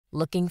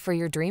Looking for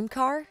your dream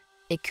car?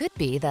 It could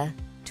be the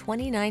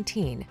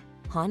 2019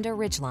 Honda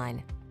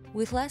Ridgeline.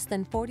 With less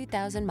than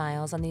 40,000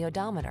 miles on the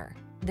odometer,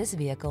 this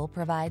vehicle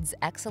provides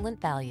excellent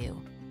value.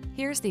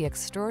 Here's the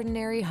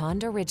extraordinary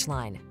Honda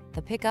Ridgeline,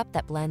 the pickup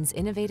that blends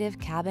innovative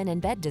cabin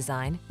and bed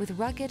design with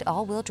rugged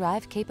all-wheel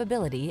drive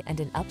capability and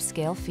an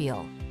upscale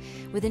feel.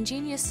 With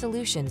ingenious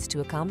solutions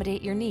to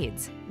accommodate your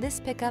needs,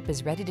 this pickup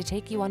is ready to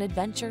take you on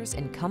adventures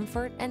in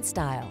comfort and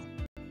style.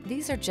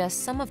 These are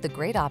just some of the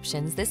great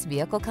options this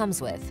vehicle comes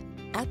with: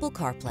 Apple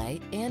CarPlay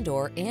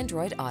and/or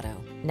Android Auto,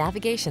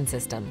 navigation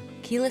system,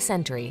 keyless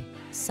entry,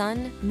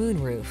 sun,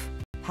 moonroof,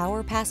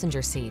 power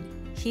passenger seat,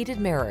 heated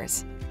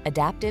mirrors,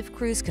 adaptive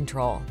cruise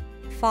control,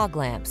 fog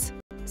lamps,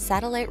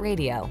 satellite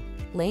radio,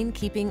 lane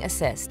keeping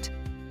assist.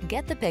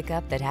 Get the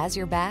pickup that has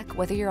your back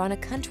whether you're on a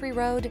country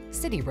road,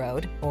 city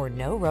road, or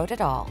no road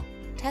at all.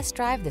 Test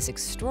drive this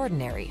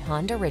extraordinary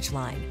Honda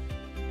Ridgeline.